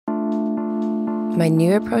My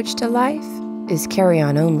new approach to life is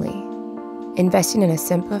carry-on only, investing in a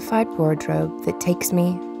simplified wardrobe that takes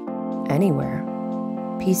me anywhere.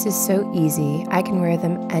 Pieces so easy, I can wear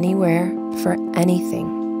them anywhere for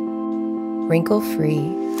anything. Wrinkle-free,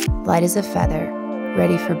 light as a feather,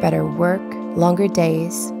 ready for better work, longer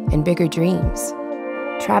days, and bigger dreams.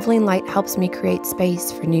 Traveling light helps me create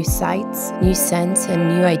space for new sights, new scents, and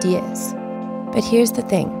new ideas. But here's the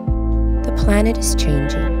thing, the planet is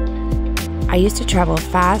changing. I used to travel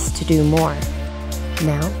fast to do more.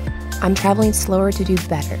 Now, I'm traveling slower to do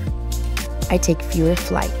better. I take fewer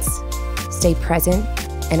flights, stay present,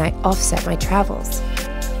 and I offset my travels.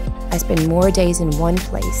 I spend more days in one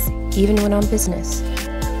place, even when on business.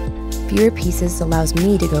 Fewer pieces allows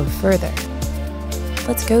me to go further.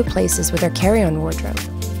 Let's go places with our carry-on wardrobe.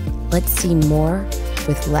 Let's see more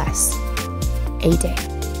with less. ADAY.